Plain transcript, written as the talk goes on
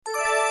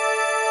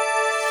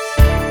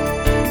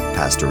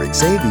Pastor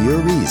Xavier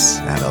Reese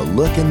and a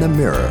look in the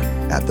mirror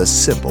at the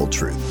simple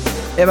truth.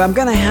 If I'm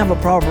going to have a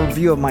proper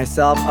view of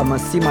myself, I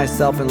must see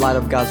myself in light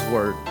of God's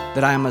Word.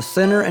 That I am a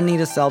sinner in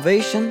need of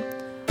salvation,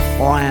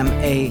 or I am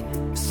a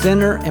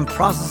sinner in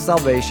process of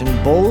salvation,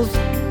 both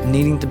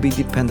needing to be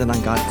dependent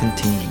on God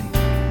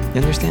continually.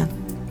 You understand?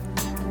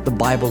 The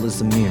Bible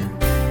is a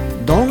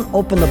mirror. Don't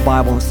open the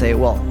Bible and say,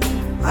 well,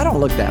 I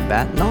don't look that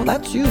bad. No,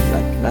 that's you.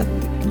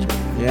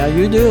 Yeah,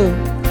 you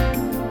do.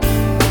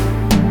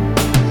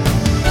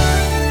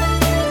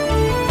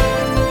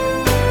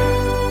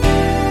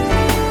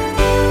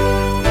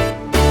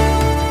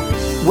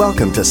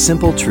 Welcome to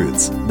Simple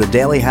Truths, the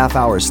daily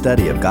half-hour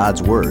study of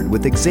God's Word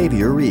with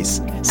Xavier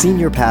Reese,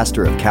 Senior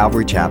Pastor of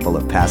Calvary Chapel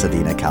of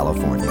Pasadena,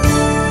 California.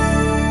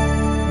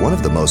 One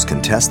of the most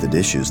contested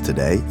issues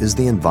today is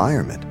the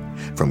environment.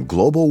 From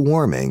global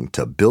warming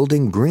to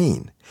building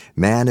green,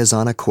 man is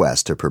on a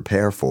quest to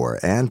prepare for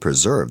and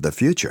preserve the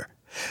future.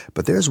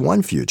 But there's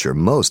one future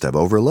most have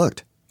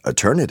overlooked: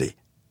 eternity.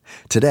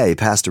 Today,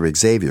 Pastor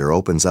Xavier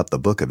opens up the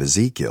book of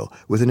Ezekiel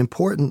with an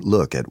important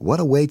look at what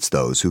awaits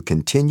those who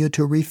continue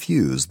to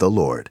refuse the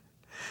Lord.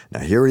 Now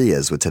here he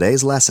is with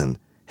today's lesson,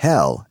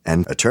 Hell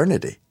and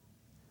Eternity.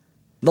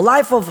 The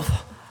life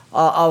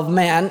of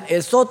man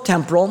is so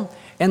temporal,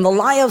 and the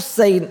lie of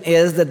Satan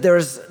is that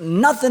there's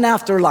nothing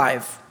after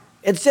life.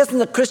 It's just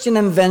a Christian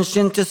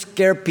invention to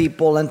scare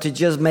people and to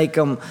just make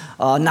them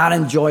not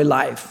enjoy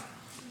life.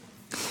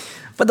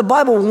 But the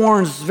Bible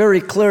warns very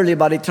clearly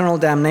about eternal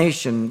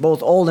damnation,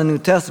 both Old and New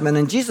Testament,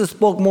 and Jesus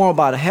spoke more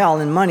about hell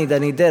and money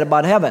than he did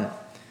about heaven.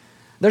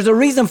 There's a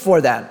reason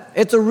for that.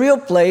 It's a real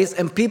place,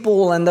 and people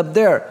will end up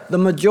there, the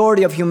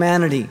majority of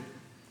humanity.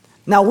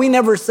 Now, we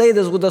never say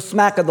this with a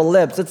smack of the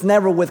lips. It's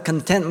never with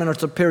contentment or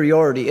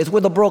superiority. It's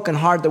with a broken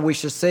heart that we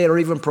should say it or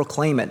even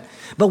proclaim it.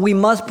 But we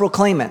must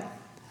proclaim it.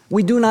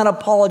 We do not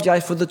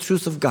apologize for the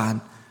truths of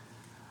God.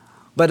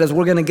 But as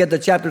we're going to get to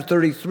chapter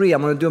 33,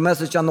 I'm going to do a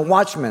message on the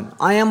watchman.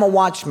 I am a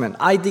watchman.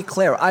 I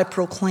declare, I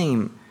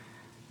proclaim.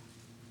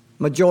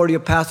 Majority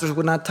of pastors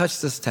would not touch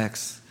this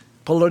text.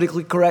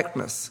 Politically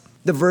correctness,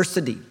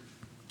 diversity.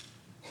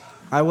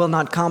 I will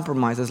not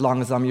compromise as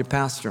long as I'm your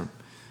pastor.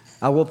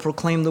 I will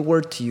proclaim the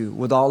word to you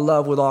with all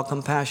love, with all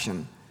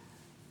compassion.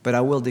 But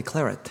I will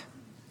declare it.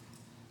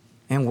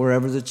 And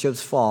wherever the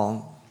chips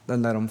fall,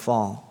 then let them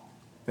fall.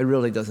 It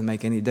really doesn't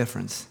make any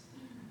difference.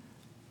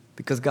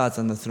 Because God's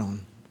on the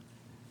throne.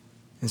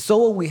 And so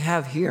what we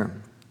have here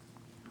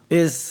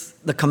is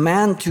the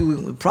command to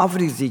the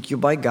prophet Ezekiel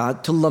by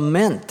God to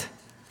lament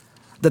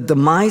the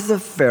demise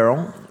of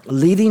Pharaoh,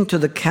 leading to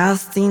the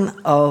casting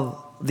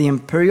of the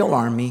imperial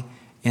army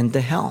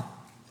into hell.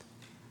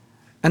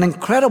 An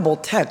incredible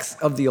text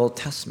of the Old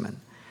Testament.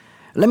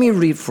 Let me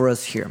read for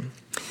us here.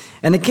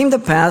 And it came to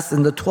pass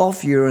in the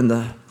 12th year, in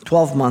the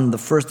 12th month, the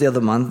first day of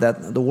the month,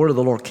 that the word of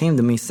the Lord came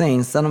to me,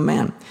 saying, Son of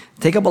man,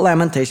 take up a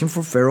lamentation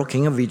for Pharaoh,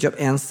 king of Egypt,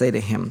 and say to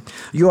him,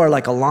 You are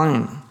like a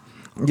lion,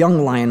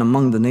 young lion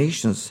among the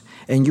nations,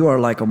 and you are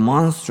like a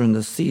monster in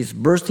the seas,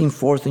 bursting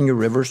forth in your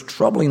rivers,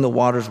 troubling the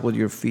waters with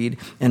your feet,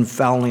 and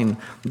fouling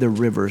the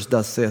rivers.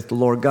 Thus saith the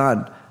Lord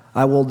God,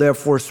 I will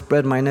therefore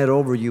spread my net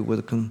over you with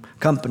a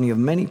company of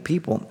many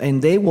people,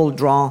 and they will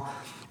draw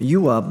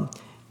you up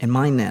in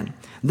my net.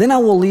 Then I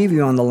will leave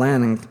you on the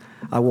land, and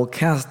I will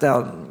cast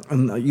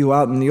you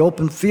out in the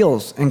open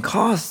fields, and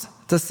cause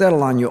to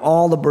settle on you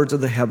all the birds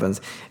of the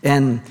heavens.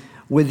 And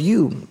with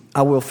you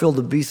I will fill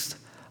the beasts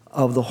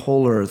of the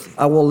whole earth.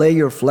 I will lay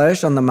your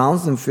flesh on the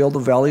mountains and fill the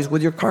valleys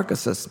with your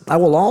carcasses. I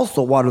will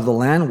also water the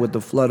land with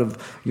the flood of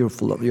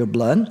your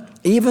blood,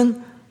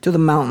 even to the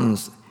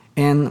mountains,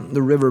 and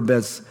the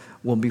riverbeds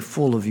will be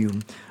full of you.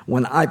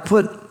 When I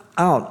put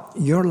out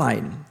your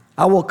light,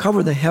 I will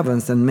cover the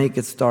heavens and make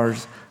its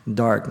stars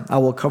dark. I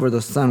will cover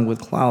the sun with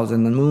clouds,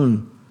 and the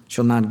moon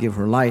shall not give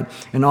her light.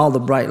 And all the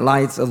bright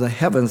lights of the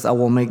heavens I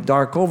will make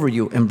dark over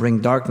you, and bring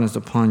darkness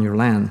upon your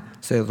land,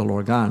 saith the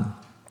Lord God.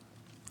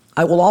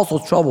 I will also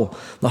trouble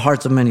the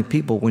hearts of many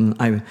people when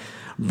I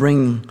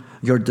bring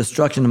your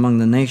destruction among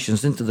the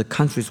nations into the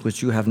countries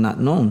which you have not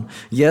known.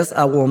 Yes,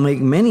 I will make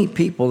many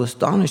people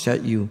astonish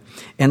at you,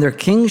 and their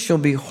kings shall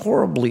be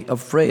horribly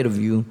afraid of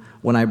you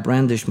when I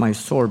brandish my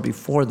sword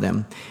before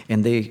them,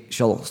 and they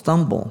shall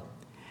stumble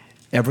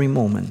every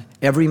moment,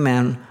 every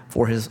man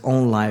for his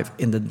own life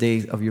in the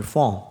days of your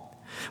fall.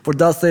 For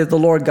thus saith the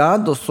Lord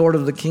God, the sword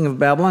of the king of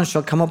Babylon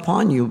shall come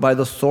upon you by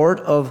the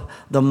sword of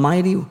the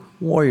mighty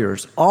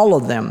warriors, all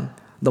of them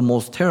the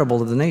most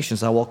terrible of the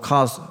nations. I will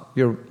cause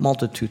your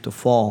multitude to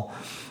fall.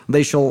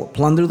 They shall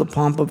plunder the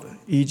pomp of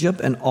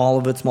Egypt, and all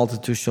of its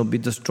multitude shall be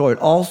destroyed.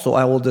 Also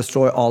I will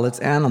destroy all its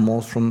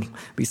animals from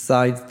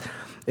beside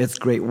its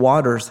great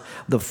waters.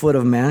 The foot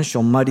of man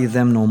shall muddy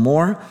them no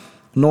more,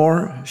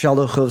 nor shall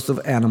the hoofs of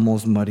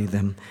animals muddy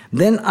them.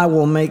 Then I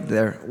will make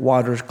their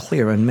waters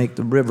clear, and make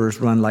the rivers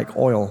run like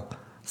oil,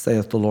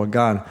 saith the Lord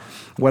God.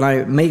 When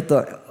I make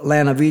the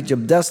land of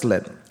Egypt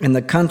desolate, and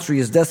the country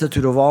is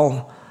destitute of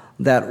all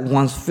that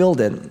once filled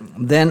it,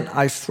 then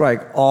I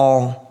strike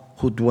all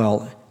who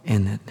dwell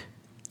in it.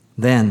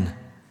 Then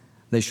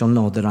they shall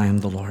know that I am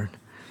the Lord.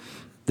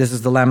 This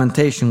is the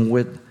lamentation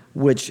with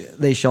which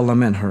they shall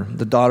lament her.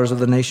 The daughters of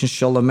the nations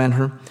shall lament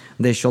her.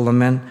 They shall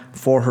lament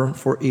for her,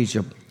 for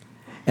Egypt,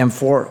 and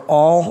for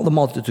all the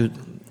multitude,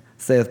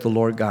 saith the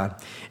Lord God.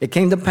 It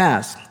came to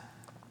pass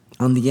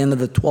on the end of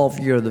the 12th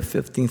year, the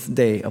 15th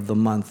day of the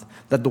month,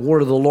 that the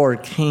word of the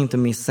Lord came to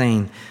me,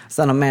 saying,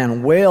 Son of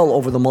man, wail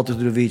over the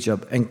multitude of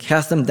Egypt, and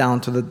cast them down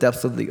to the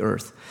depths of the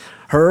earth,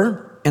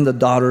 her and the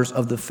daughters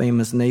of the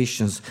famous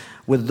nations,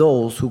 with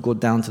those who go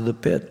down to the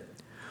pit.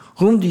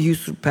 Whom do you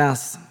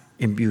surpass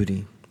in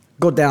beauty?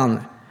 Go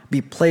down,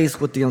 be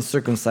placed with the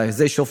uncircumcised.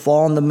 They shall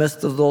fall in the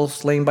midst of those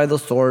slain by the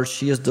sword.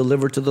 She is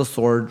delivered to the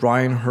sword,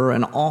 drying her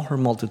and all her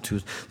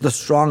multitudes. The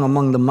strong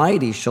among the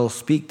mighty shall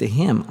speak to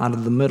him out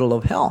of the middle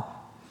of hell,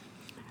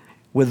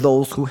 with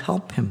those who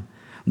help him.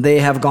 They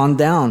have gone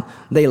down.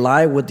 They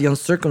lie with the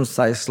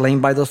uncircumcised, slain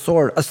by the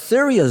sword.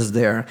 Assyria is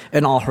there,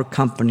 and all her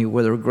company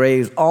with her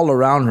graves all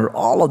around her,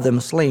 all of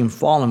them slain,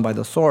 fallen by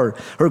the sword.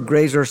 Her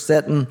graves are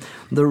set in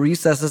the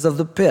recesses of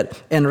the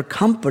pit, and her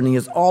company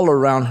is all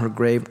around her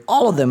grave,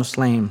 all of them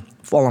slain,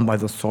 fallen by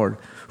the sword,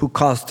 who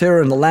caused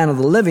terror in the land of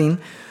the living.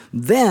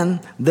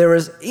 Then there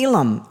is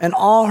Elam, and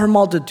all her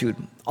multitude,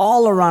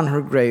 all around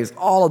her graves,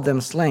 all of them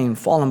slain,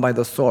 fallen by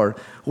the sword,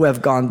 who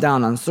have gone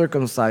down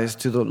uncircumcised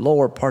to the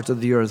lower parts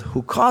of the earth,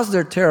 who caused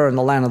their terror in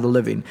the land of the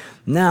living.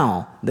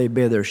 Now they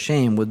bear their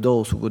shame with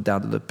those who go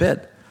down to the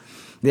pit.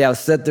 They have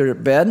set their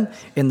bed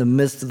in the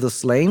midst of the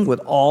slain, with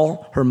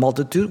all her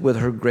multitude, with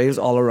her graves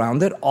all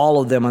around it,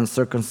 all of them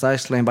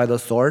uncircumcised, slain by the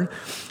sword.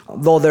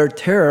 Though their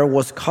terror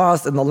was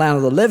caused in the land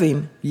of the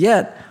living,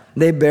 yet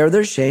they bear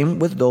their shame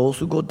with those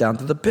who go down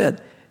to the pit.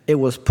 It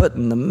was put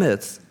in the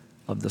midst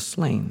of the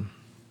slain.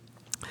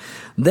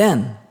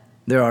 Then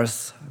there are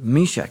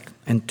Meshach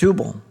and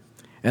Tubal,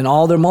 and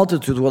all their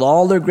multitudes with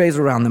all their graves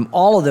around them,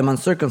 all of them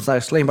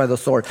uncircumcised, slain by the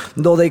sword.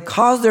 Though they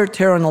cause their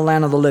terror in the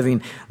land of the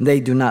living, they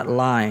do not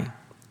lie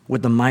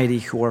with the mighty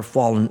who are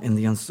fallen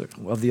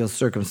of the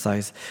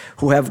uncircumcised,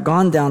 who have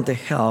gone down to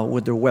hell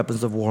with their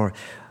weapons of war.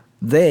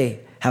 They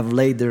have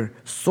laid their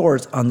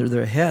swords under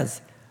their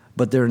heads,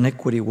 but their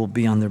iniquity will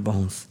be on their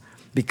bones,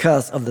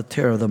 because of the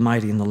terror of the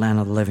mighty in the land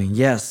of the living.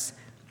 Yes,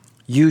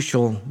 you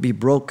shall be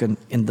broken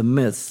in the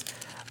midst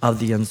of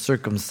the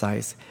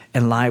uncircumcised,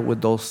 and lie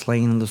with those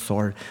slain in the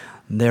sword.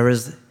 There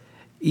is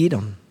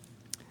Edom,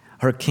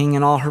 her king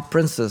and all her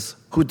princes,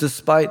 who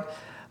despite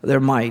their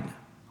might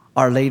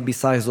are laid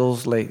beside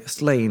those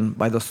slain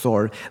by the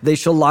sword. They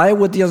shall lie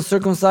with the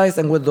uncircumcised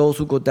and with those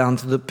who go down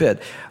to the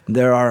pit.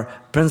 There are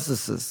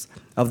princesses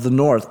of the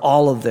north,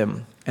 all of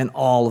them, and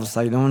all of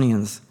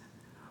Sidonians,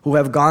 who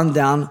have gone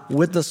down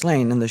with the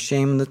slain, and the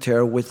shame and the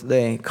terror which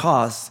they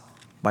cause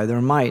by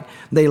their might.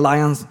 They lie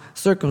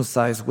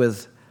uncircumcised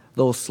with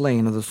those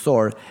slain of the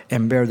sword,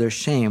 and bear their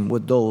shame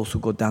with those who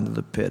go down to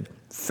the pit.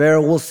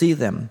 Pharaoh will see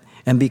them,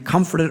 and be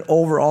comforted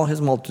over all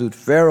his multitude,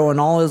 Pharaoh and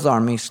all his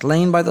army,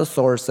 slain by the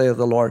sword, saith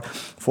the Lord.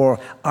 For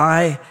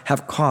I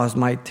have caused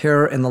my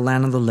terror in the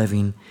land of the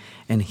living,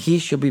 and he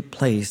shall be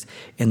placed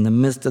in the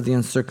midst of the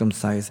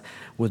uncircumcised,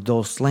 with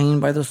those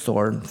slain by the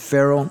sword,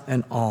 Pharaoh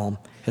and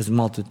all his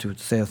multitude,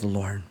 saith the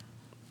Lord.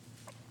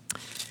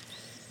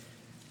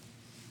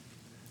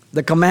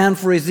 The command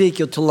for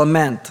Ezekiel to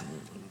lament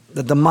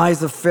the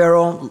demise of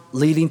Pharaoh,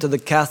 leading to the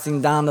casting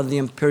down of the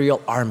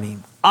imperial army.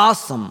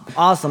 Awesome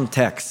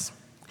text.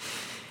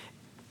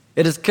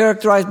 It is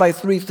characterized by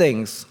three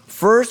things.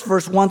 First,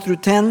 verse 1 through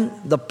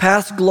 10, the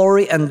past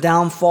glory and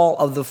downfall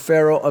of the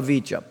Pharaoh of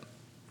Egypt.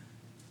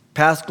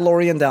 Past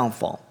glory and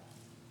downfall.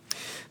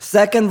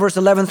 Second, verse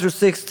 11 through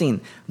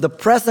 16, the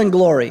present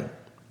glory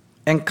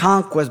and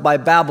conquest by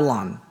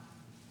Babylon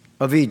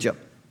of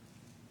Egypt.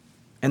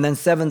 And then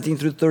 17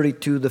 through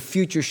 32, the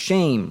future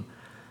shame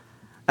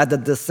at the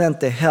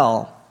descent to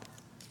hell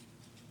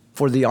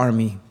for the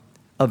army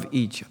of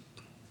Egypt.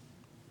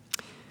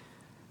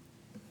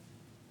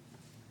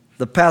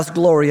 The past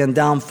glory and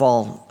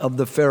downfall of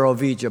the Pharaoh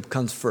of Egypt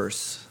comes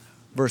first,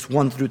 verse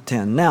 1 through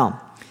 10.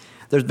 Now,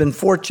 there's been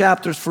 4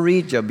 chapters for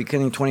Egypt,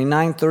 beginning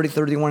 29, 30,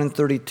 31, and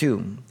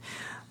 32.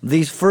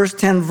 These first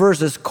 10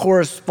 verses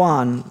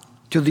correspond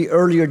to the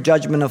earlier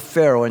judgment of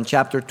Pharaoh in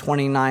chapter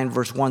 29,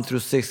 verse 1 through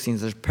 16.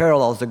 There's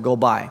parallels that go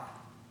by.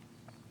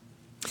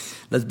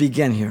 Let's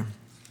begin here.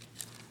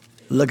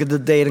 Look at the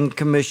date and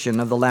commission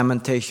of the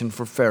lamentation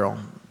for Pharaoh.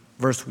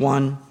 Verse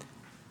 1,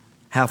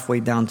 halfway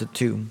down to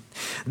 2.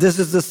 This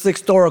is the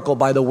 6th oracle,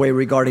 by the way,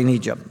 regarding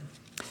Egypt.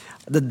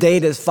 The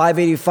date is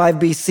 585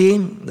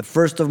 BC, the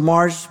 1st of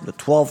March, the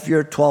 12th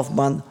year, 12th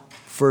month,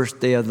 first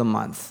day of the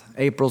month.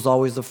 April's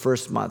always the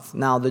first month.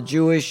 Now, the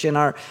Jewish and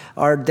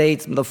our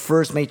dates, the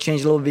first may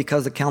change a little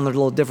because the calendar's a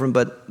little different,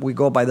 but we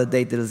go by the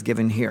date that is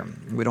given here.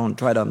 We don't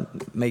try to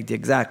make the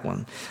exact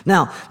one.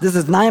 Now, this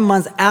is 9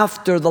 months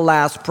after the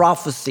last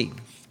prophecy.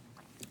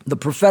 The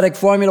prophetic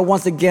formula,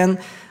 once again,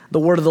 the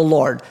word of the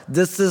Lord.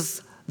 This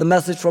is the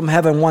message from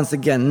heaven once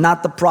again,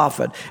 not the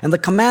prophet. And the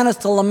command is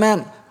to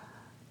lament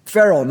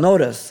Pharaoh,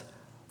 notice,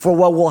 for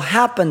what will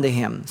happen to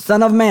him.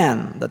 Son of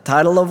man, the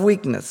title of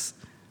weakness.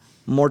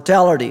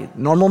 mortality,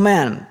 normal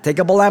man. Take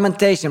up a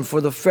lamentation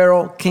for the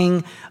Pharaoh,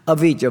 king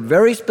of Egypt.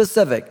 Very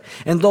specific.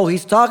 And though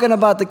he's talking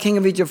about the king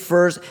of Egypt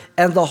first,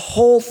 and the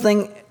whole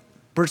thing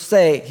per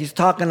se, he's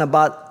talking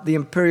about the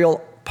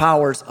imperial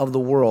powers of the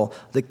world,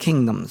 the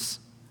kingdoms.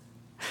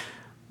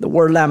 The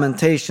word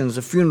lamentations,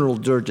 a funeral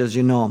dirge, as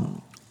you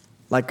know,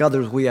 like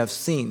others we have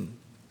seen.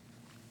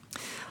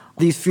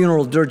 These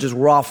funeral dirges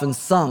were often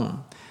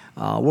sung.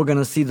 We're going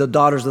to see the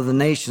daughters of the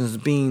nations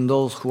being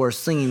those who are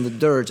singing the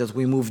dirge as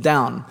we move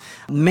down.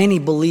 Many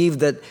believe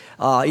that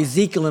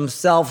Ezekiel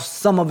himself,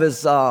 some of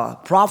his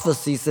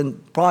prophecies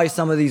and probably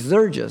some of these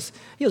dirges.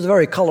 He was a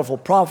very colorful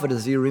prophet,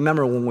 as you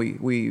remember when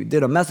we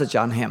did a message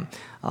on him.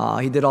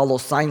 He did all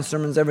those sign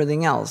sermons,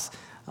 everything else.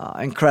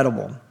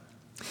 Incredible.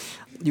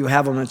 You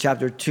have them in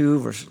chapter 2,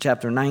 verse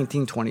chapter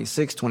 19,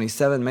 26,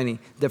 27, many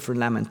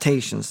different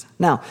lamentations.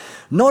 Now,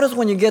 notice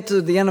when you get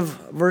to the end of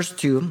verse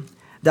 2,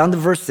 down to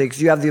verse 6,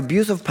 you have the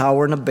abuse of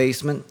power and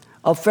abasement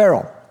of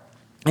Pharaoh.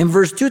 In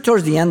verse 2,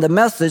 towards the end, the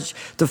message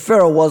to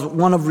Pharaoh was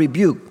one of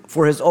rebuke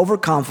for his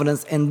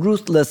overconfidence and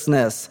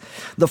ruthlessness.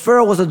 The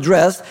Pharaoh was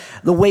addressed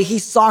the way he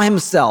saw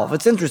himself.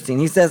 It's interesting.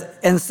 He says,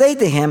 and say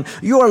to him,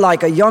 you are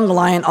like a young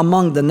lion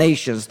among the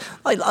nations.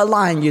 A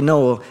lion, you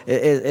know,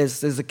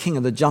 is the king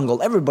of the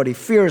jungle. Everybody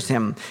fears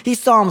him. He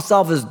saw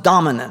himself as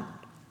dominant.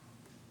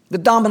 The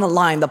dominant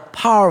lion, the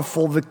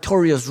powerful,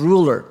 victorious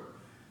ruler.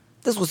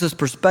 This was his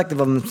perspective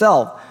of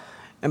himself.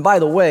 And by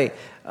the way,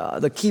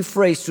 the key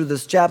phrase through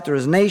this chapter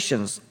is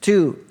nations.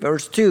 2,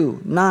 verse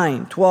 2,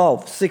 9,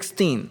 12,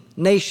 16.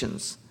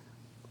 Nations.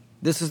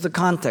 This is the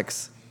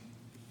context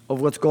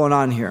of what's going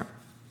on here.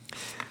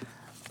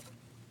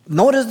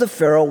 Notice the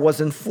Pharaoh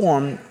was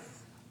informed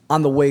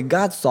on the way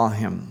God saw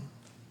him.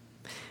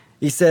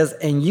 He says,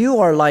 and you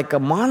are like a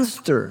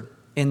monster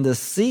in the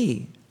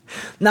sea.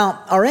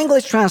 Now, our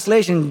English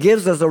translation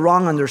gives us a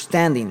wrong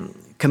understanding,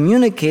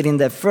 communicating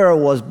that Pharaoh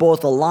was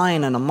both a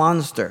lion and a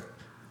monster.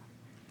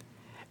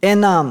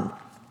 And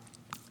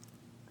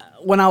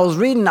when I was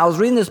reading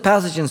this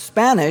passage in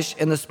Spanish,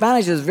 and the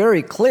Spanish is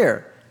very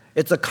clear.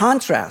 It's a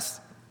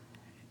contrast.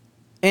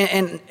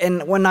 And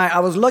when I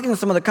was looking at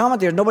some of the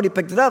commentators, nobody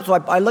picked it up. So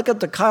I look up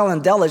to Kyle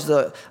and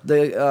Delitzsch,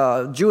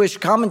 the Jewish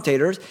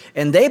commentators,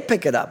 and they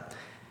pick it up.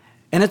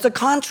 And it's a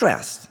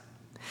contrast.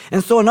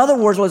 And so in other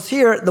words, what's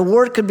here, the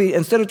word could be,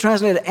 instead of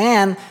translated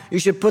and, you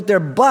should put there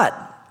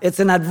but. It's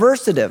an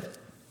adversative.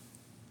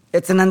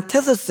 It's an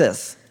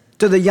antithesis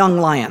to the young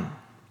lion.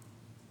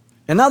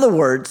 In other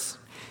words,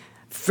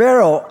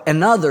 Pharaoh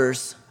and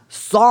others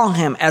saw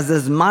him as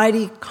this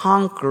mighty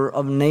conqueror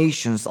of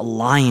nations, a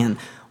lion,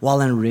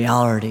 while in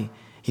reality,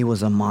 he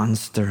was a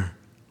monster.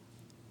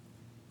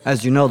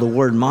 As you know, the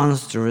word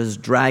monster is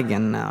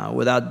dragon,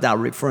 without doubt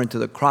referring to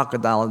the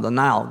crocodile of the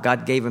Nile.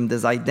 God gave him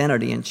this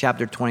identity in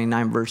chapter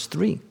 29, verse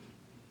 3.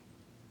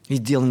 He's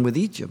dealing with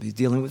Egypt. He's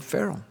dealing with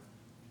Pharaoh.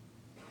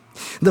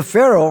 The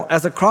Pharaoh,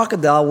 as a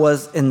crocodile,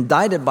 was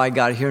indicted by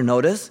God here,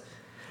 notice,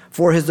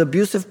 for his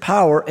abusive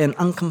power and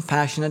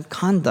uncompassionate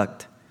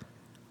conduct,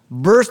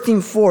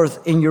 bursting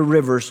forth in your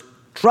rivers,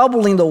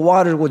 troubling the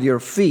waters with your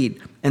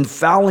feet, and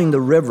fouling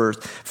the rivers.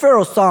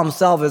 Pharaoh saw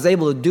himself as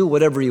able to do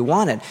whatever he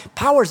wanted.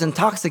 Power is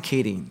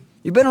intoxicating.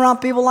 You been around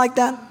people like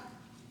that?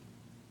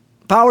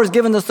 Power is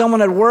given to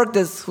someone at work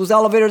whose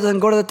elevator doesn't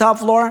go to the top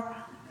floor?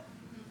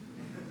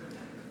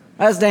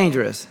 That's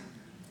dangerous.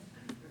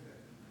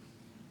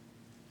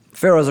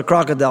 Pharaoh, as a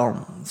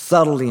crocodile,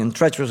 subtly and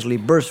treacherously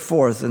burst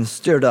forth and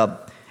stirred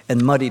up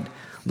and muddied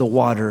the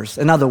waters.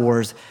 In other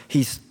words,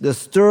 he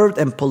disturbed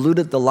and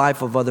polluted the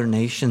life of other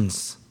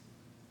nations.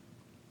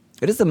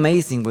 It is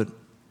amazing what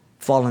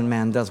fallen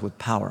man does with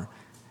power.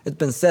 It's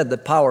been said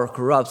that power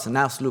corrupts, and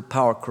absolute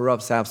power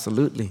corrupts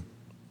absolutely.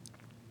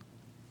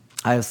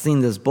 I have seen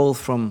this both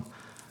from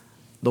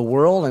the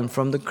world and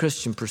from the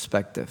Christian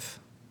perspective.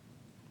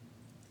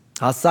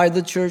 Outside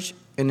the church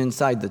and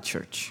inside the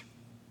church.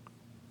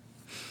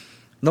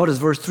 Notice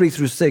verse 3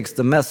 through 6,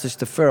 the message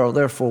to Pharaoh,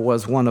 therefore,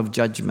 was one of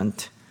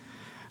judgment.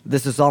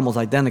 This is almost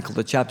identical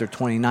to chapter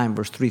 29,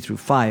 verse 3 through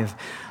 5.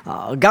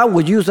 God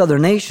would use other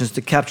nations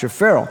to capture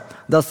Pharaoh.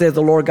 Thus saith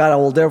the Lord God, I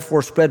will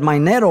therefore spread my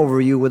net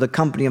over you with a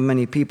company of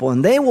many people,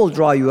 and they will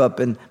draw you up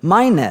in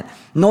my net.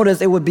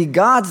 Notice it would be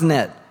God's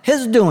net,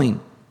 his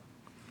doing.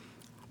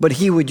 But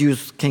he would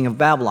use king of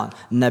Babylon,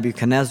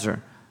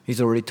 Nebuchadnezzar.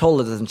 He's already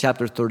told us in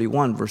chapter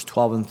 31, verse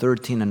 12 and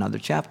 13 and other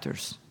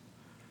chapters.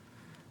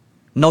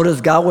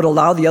 Notice God would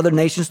allow the other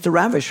nations to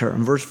ravish her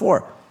in verse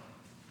 4.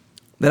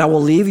 That I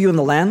will leave you in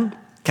the land,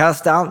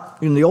 cast out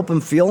in the open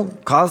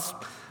field, cause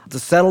to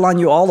settle on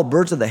you all the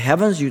birds of the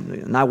heavens,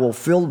 and I will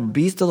fill the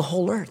beasts of the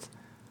whole earth.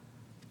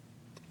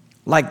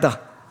 Like the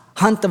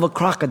hunt of a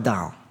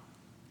crocodile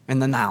in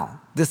the Nile.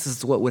 This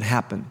is what would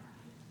happen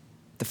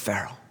to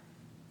Pharaoh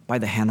by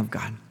the hand of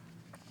God.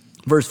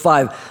 Verse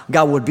 5,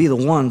 God would be the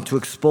one to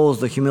expose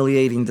the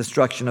humiliating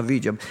destruction of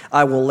Egypt.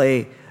 I will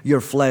lay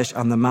your flesh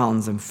on the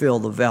mountains and fill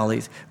the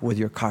valleys with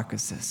your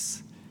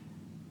carcasses.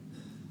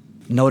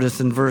 Notice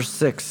in verse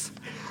 6,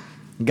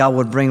 God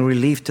would bring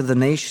relief to the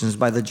nations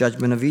by the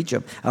judgment of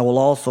Egypt. I will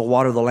also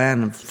water the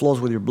land and flows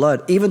with your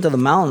blood, even to the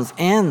mountains,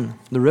 and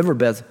the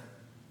riverbeds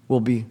will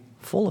be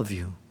full of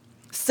you.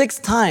 6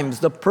 times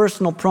the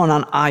personal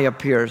pronoun I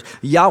appears.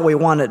 Yahweh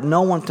wanted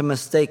no one to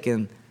mistake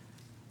in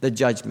the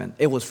judgment.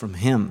 It was from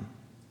him.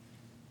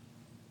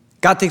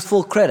 God takes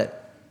full credit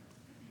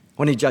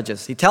when he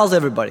judges. He tells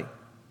everybody.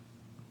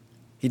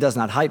 He does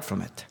not hide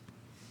from it.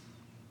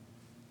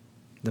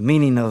 The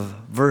meaning of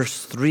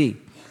verse 3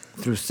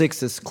 through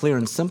 6 is clear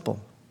and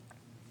simple.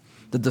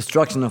 The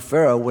destruction of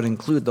Pharaoh would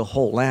include the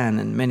whole land,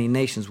 and many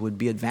nations would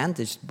be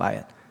advantaged by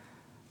it.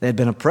 They had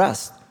been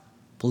oppressed,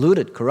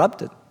 polluted,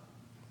 corrupted.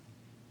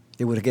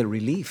 They would get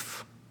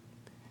relief.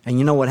 And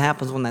you know what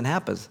happens when that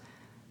happens?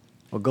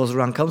 What goes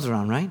around comes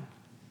around, right?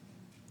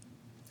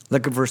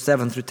 Look at verse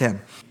 7 through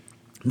 10.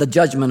 The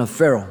judgment of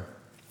Pharaoh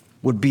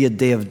would be a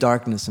day of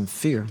darkness and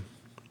fear.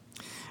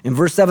 In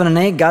verse 7 and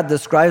 8, God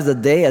describes the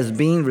day as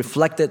being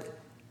reflected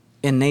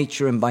in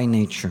nature and by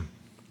nature.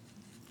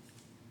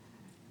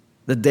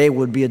 The day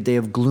would be a day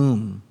of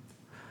gloom.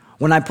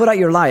 When I put out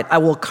your light, I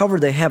will cover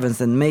the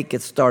heavens and make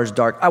its stars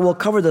dark. I will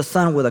cover the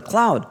sun with a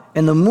cloud,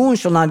 and the moon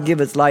shall not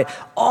give its light.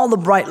 All the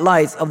bright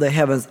lights of the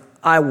heavens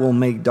I will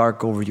make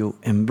dark over you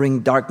and bring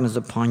darkness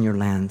upon your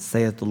land,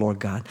 saith the Lord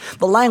God.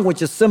 The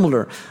language is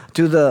similar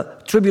to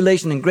the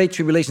tribulation and great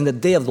tribulation, the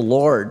day of the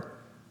Lord.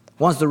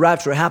 Once the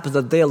rapture happens,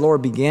 the day of the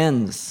Lord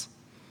begins.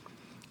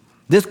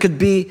 This could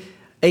be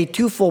a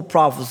twofold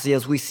prophecy,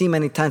 as we see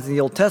many times in the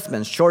Old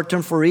Testament. Short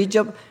term for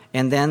Egypt,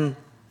 and then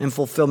in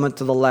fulfillment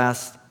to the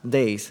last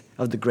days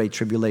of the Great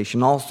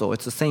Tribulation also.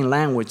 It's the same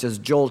language as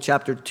Joel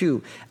chapter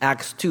 2,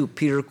 Acts 2.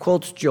 Peter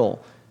quotes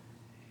Joel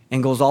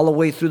and goes all the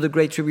way through the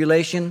Great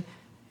Tribulation,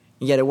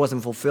 yet it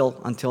wasn't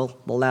fulfilled until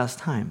the last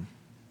time.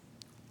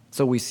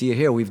 So we see it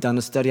here. We've done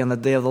a study on the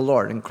day of the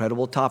Lord.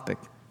 Incredible topic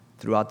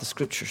throughout the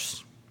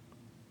Scriptures.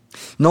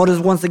 Notice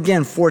once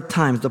again 4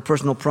 times the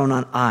personal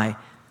pronoun I.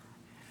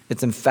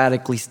 It's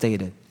emphatically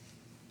stated.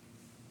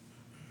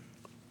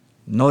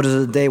 Notice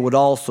the day would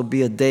also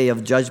be a day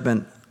of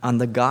judgment on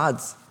the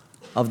gods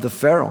of the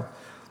Pharaoh.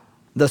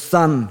 The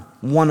sun,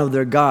 one of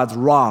their gods,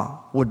 Ra,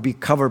 would be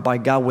covered by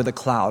God with a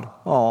cloud.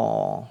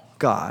 Oh,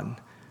 God.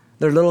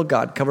 Their little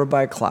God covered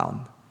by a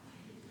cloud.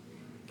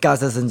 God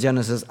says in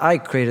Genesis, I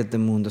created the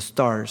moon, the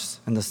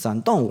stars, and the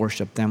sun. Don't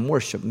worship them,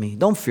 worship me.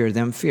 Don't fear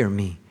them, fear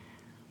me.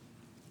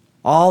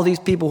 All these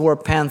people who are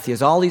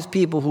pantheists, all these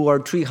people who are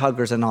tree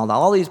huggers and all that,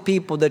 all these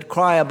people that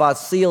cry about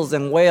seals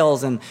and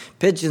whales and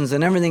pigeons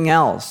and everything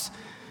else.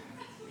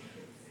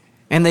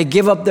 And they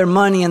give up their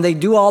money and they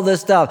do all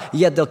this stuff,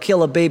 yet they'll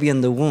kill a baby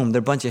in the womb. They're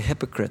a bunch of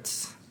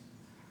hypocrites.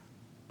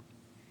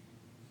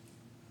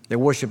 They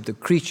worship the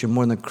creature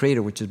more than the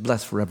creator, which is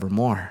blessed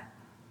forevermore.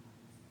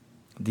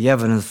 The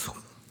evidence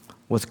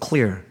was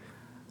clear.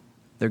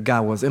 Their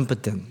God was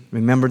impotent.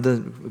 Remember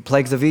the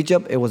plagues of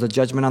Egypt? It was a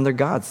judgment on their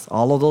gods.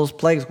 All of those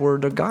plagues were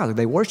their gods.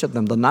 They worshiped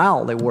them. The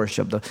Nile, they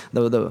worshiped.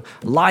 The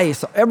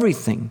lice,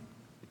 everything.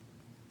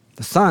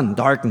 The sun,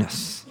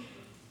 darkness.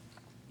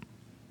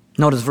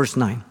 Notice verse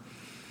 9.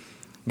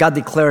 God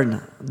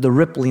declared the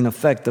rippling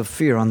effect of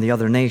fear on the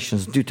other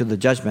nations due to the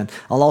judgment.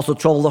 I'll also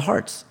trouble the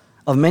hearts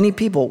of many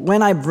people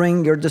when I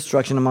bring your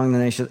destruction among the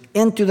nations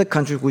into the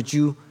countries which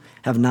you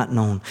have not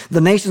known.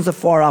 The nations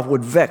afar off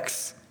would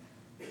vex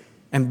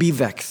and be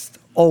vexed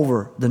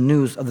over the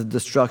news of the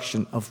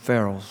destruction of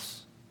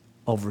Pharaoh's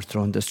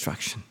overthrow and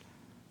destruction.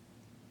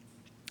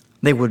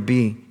 They would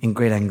be in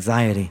great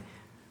anxiety.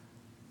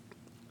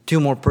 2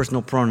 more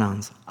personal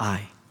pronouns,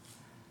 I.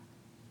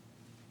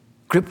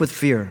 Gripped with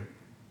fear.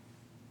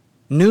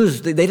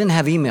 News, they didn't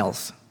have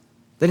emails.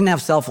 They didn't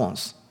have cell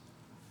phones.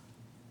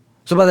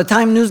 So by the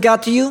time news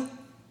got to you,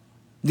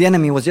 the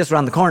enemy was just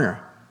around the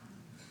corner.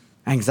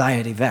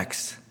 Anxiety,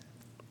 vex.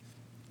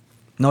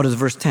 Notice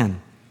verse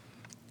 10.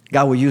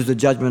 God will use the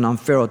judgment on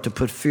Pharaoh to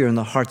put fear in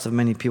the hearts of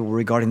many people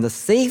regarding the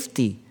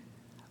safety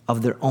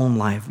of their own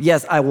life.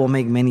 Yes, I will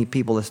make many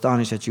people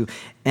astonished at you,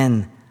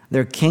 and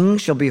their king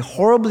shall be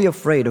horribly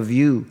afraid of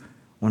you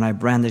when I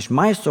brandish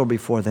my sword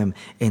before them,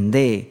 and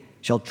they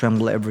shall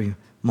tremble every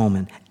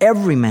moment,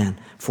 every man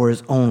for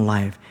his own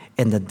life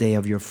in the day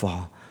of your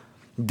fall.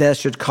 Death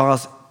should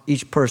cause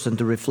each person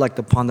to reflect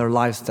upon their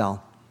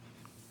lifestyle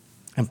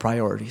and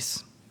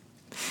priorities.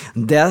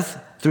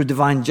 Death through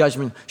divine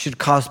judgment should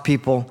cause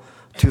people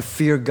to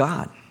fear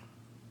God.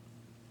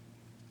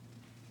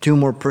 2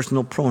 more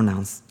personal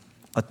pronouns,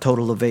 a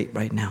total of 8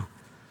 right now,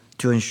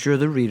 to ensure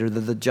the reader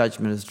that the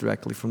judgment is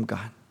directly from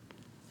God.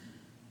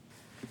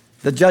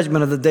 The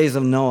judgment of the days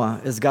of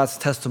Noah is God's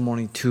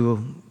testimony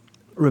to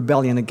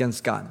rebellion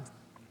against God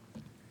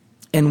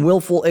and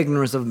willful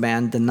ignorance of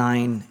man,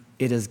 denying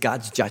it is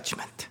God's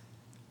judgment.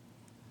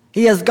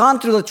 He has gone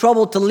through the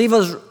trouble to leave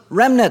us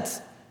remnants,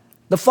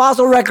 the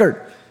fossil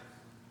record.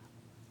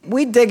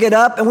 We dig it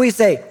up and we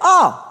say,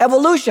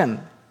 evolution.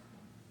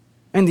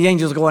 And the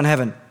angels go in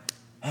heaven.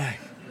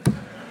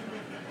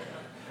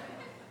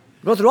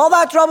 Go through all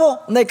that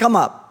trouble and they come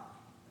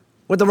up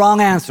with the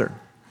wrong answer.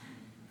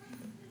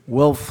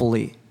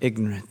 Willfully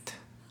ignorant.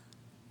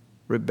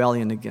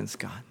 Rebellion against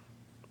God.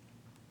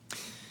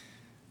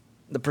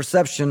 the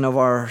perception of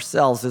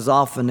ourselves is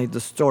often a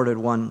distorted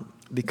one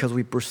because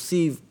we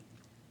perceive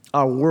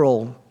our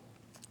world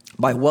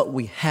by what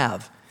we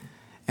have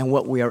and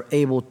what we are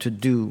able to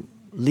do,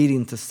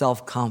 leading to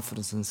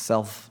self-confidence and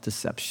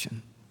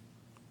self-deception.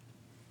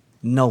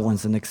 No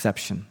one's an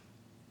exception.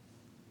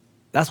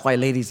 That's why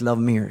ladies love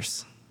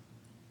mirrors,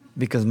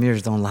 because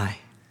mirrors don't lie.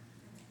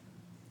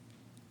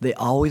 They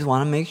always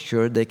want to make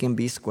sure they can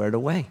be squared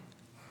away.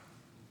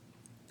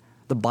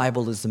 The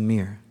Bible is a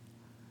mirror.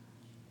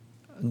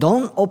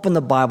 Don't open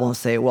the Bible and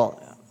say,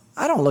 well,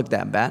 I don't look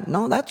that bad.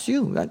 No, that's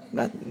you.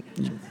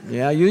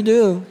 Yeah, you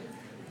do.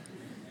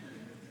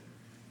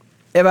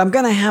 If I'm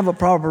going to have a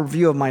proper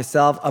view of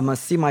myself, I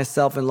must see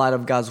myself in light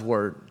of God's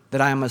word,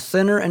 that I am a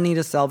sinner in need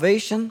of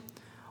salvation,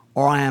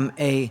 or I am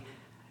a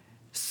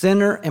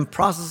sinner in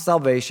process of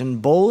salvation,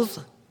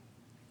 both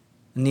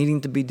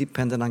needing to be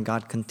dependent on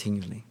God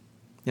continually.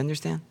 You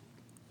understand?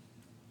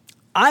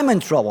 I'm in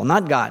trouble,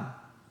 not God.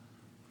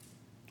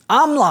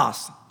 I'm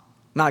lost,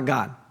 not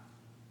God.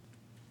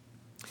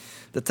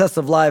 The test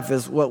of life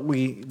is what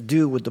we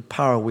do with the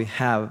power we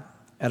have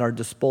at our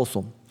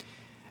disposal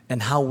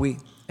and how we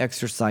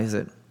exercise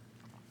it.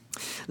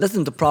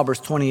 Listen to Proverbs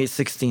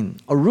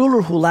 28:16. A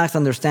ruler who lacks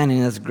understanding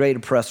is a great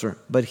oppressor,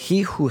 but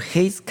he who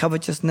hates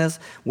covetousness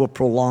will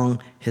prolong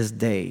his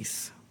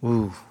days.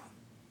 Ooh.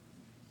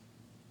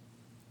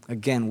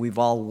 Again, we've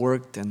all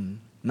worked and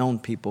known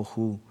people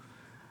who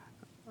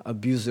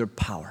abuse their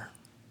power.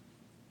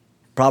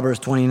 Proverbs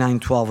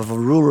 29:12. If a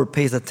ruler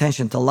pays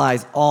attention to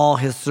lies, all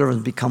his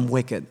servants become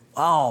wicked.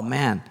 Oh,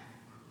 man.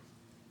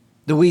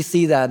 Do we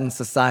see that in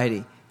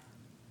society?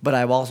 But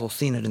I've also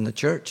seen it in the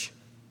church.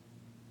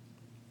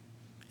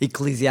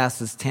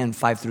 Ecclesiastes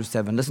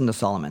 10:5-7. Listen to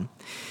Solomon.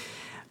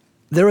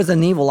 There is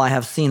an evil I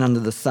have seen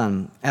under the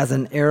sun, as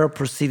an error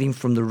proceeding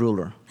from the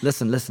ruler.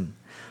 Listen.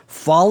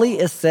 Folly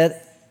is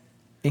set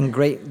in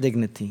great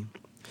dignity.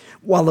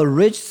 While the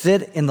rich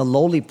sit in the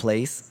lowly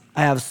place,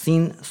 I have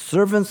seen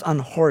servants on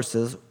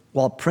horses,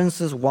 while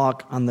princes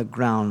walk on the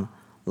ground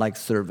like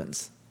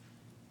servants.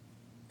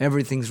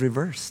 Everything's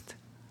reversed.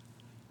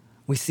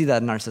 We see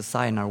that in our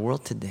society, in our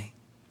world today.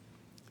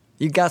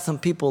 You got some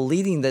people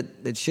leading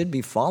that should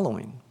be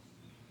following.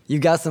 You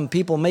got some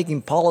people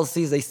making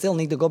policies, they still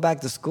need to go back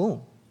to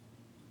school.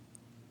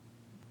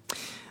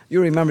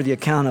 You remember the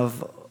account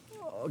of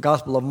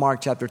Gospel of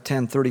Mark, chapter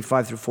 10,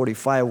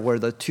 35-45, where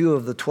the two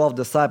of the 12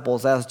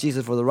 disciples asked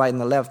Jesus for the right and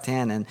the left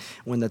hand, and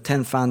when the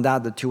 10 found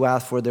out the two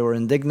asked for it, they were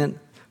indignant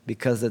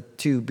because the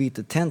two beat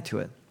the 10 to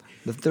it.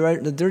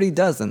 The dirty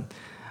dozen.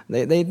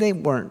 They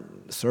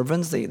weren't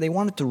servants. They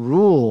wanted to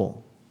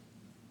rule.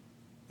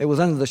 It was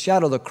under the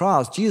shadow of the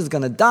cross. Jesus is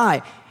going to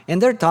die.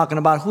 And they're talking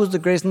about who's the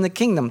greatest in the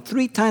kingdom.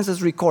 3 times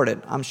is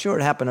recorded. I'm sure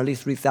it happened at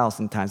least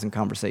 3,000 times in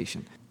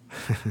conversation.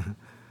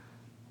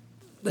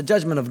 The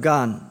judgment of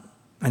God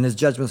and his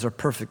judgments are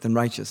perfect and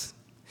righteous.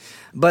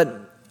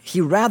 But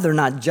he rather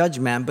not judge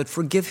man, but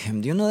forgive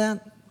him. Do you know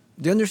that?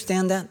 Do you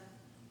understand that?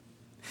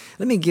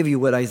 Let me give you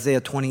what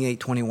Isaiah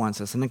 28:21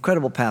 says, an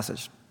incredible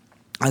passage.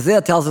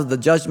 Isaiah tells us the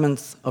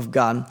judgments of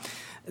God,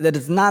 that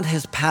it's not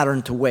his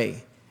pattern to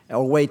weigh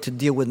or way to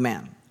deal with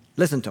man.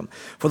 Listen to him.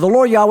 For the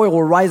Lord Yahweh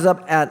will rise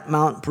up at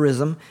Mount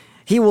Perizim.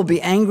 He will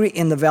be angry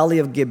in the valley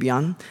of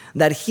Gibeon,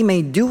 that he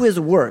may do his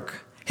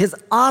work, his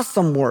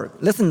awesome work.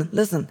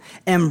 Listen.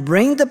 And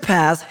bring to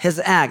pass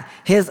his act,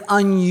 his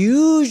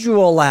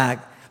unusual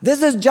act.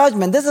 This is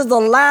judgment. This is the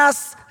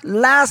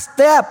last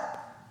step.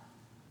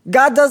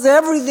 God does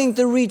everything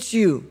to reach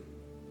you,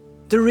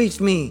 to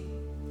reach me.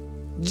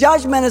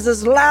 Judgment is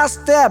his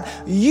last step.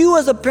 You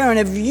as a parent,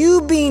 if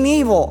you being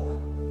evil,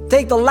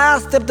 take the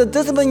last step to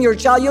discipline your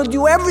child, you'll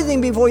do everything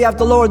before you have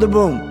to lower the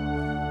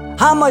boom.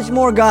 How much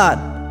more God?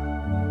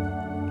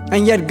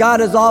 And yet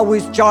God is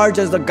always charged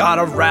as the God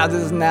of wrath,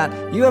 isn't that?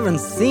 You haven't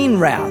seen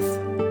wrath.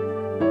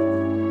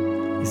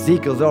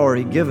 Ezekiel's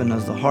already given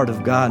us the heart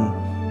of God.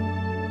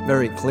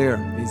 Very clear.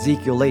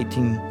 Ezekiel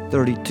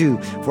 18:32.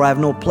 For I have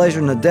no pleasure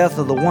in the death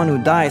of the one who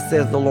dies,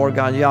 says the Lord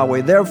God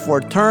Yahweh.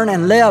 Therefore turn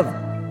and live.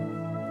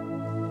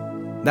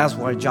 That's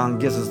why John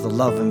gives us the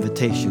love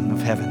invitation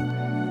of heaven.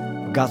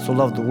 God so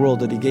loved the world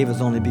that he gave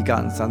his only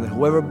begotten Son, that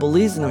whoever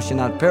believes in him shall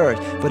not perish,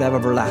 but have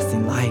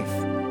everlasting life.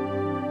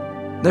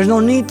 There's no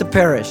need to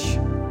perish,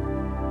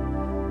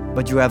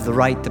 but you have the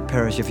right to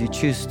perish if you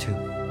choose to.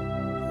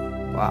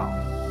 Wow.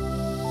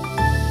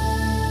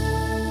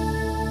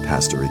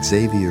 Pastor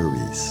Xavier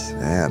Reese,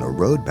 and a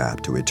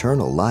roadmap to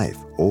eternal life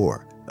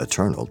or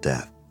eternal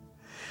death.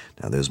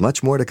 Now, there's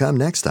much more to come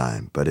next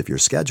time, but if your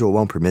schedule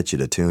won't permit you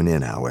to tune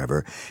in,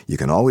 however, you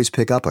can always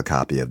pick up a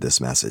copy of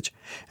this message.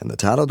 And the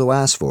title to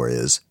ask for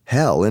is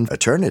Hell in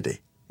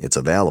Eternity. It's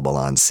available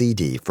on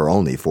CD for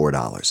only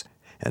 $4.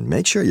 And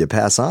make sure you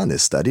pass on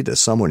this study to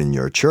someone in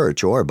your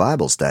church or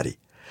Bible study.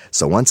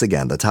 So once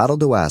again, the title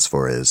to ask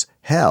for is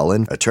Hell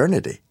in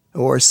Eternity,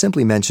 or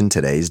simply mention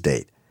today's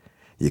date.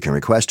 You can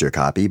request your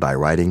copy by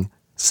writing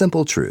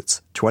Simple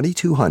Truths,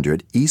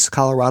 2200 East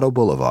Colorado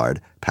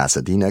Boulevard,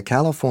 Pasadena,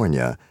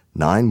 California,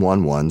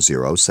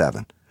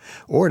 91107.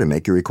 Or to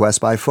make your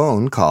request by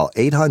phone, call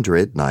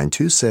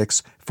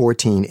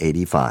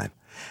 800-926-1485.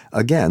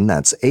 Again,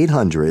 that's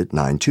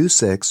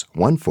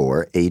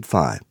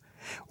 800-926-1485.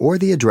 Or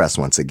the address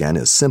once again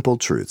is Simple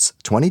Truths,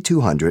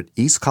 2200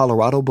 East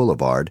Colorado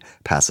Boulevard,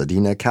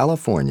 Pasadena,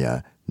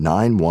 California,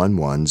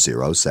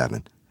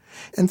 91107.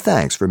 And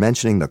thanks for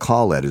mentioning the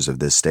call letters of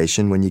this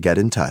station when you get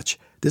in touch.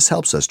 This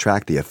helps us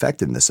track the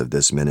effectiveness of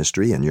this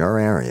ministry in your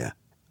area.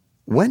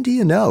 When do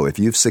you know if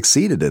you've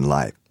succeeded in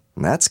life?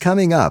 That's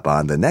coming up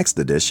on the next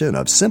edition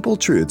of Simple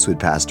Truths with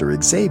Pastor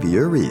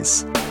Xavier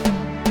Reese.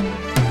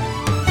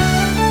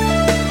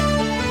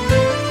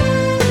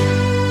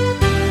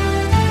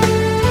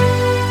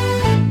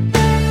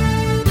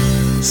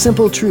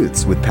 Simple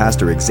Truths with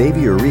Pastor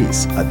Xavier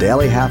Reese, a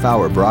daily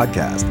half-hour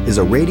broadcast, is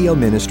a radio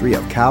ministry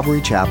of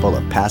Calvary Chapel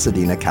of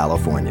Pasadena,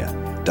 California.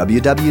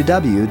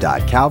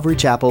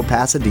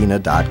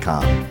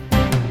 www.calvarychapelpasadena.com.